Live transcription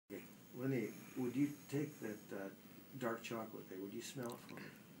Lenny, would you take that dark chocolate there? Would you smell it for me?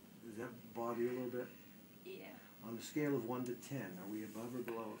 Does that bother you a little bit? Yeah. On a scale of 1 to 10, are we above or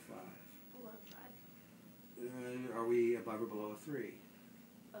below a 5? Below 5. Are we above or below a 3?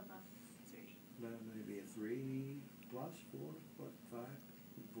 Above 3. Maybe a 3 plus, 4, what, 5?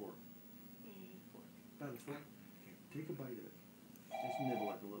 4. 4. About a 4? Okay, take a bite of it. Just nibble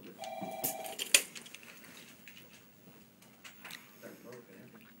it a little bit.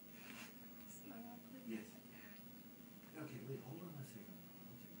 Smell good? Yes. Okay, wait, hold on a second.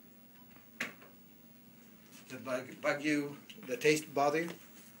 Does bug you, the taste bother you?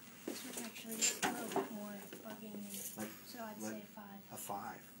 This was actually a little bit more bugging me, so I'd say 5. A 5,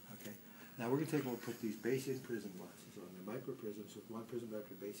 okay. Now we're going to take and we'll put these base-in prism glasses on, the microprisms with one prism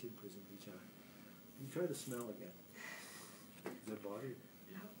after base-in prism each eye. You try to smell again. Does that bother you?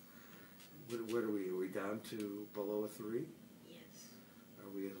 No. What are we? Are we down to below a 3? Yes. Are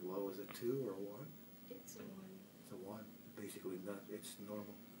we as low as a 2 or a 1? It's a 1. It's a 1. Basically, not. It's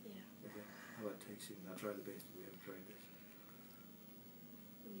normal. Yeah. Okay. How about tasting? Now try the base. We haven't tried this.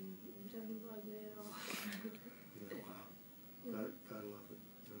 It doesn't bug me at all.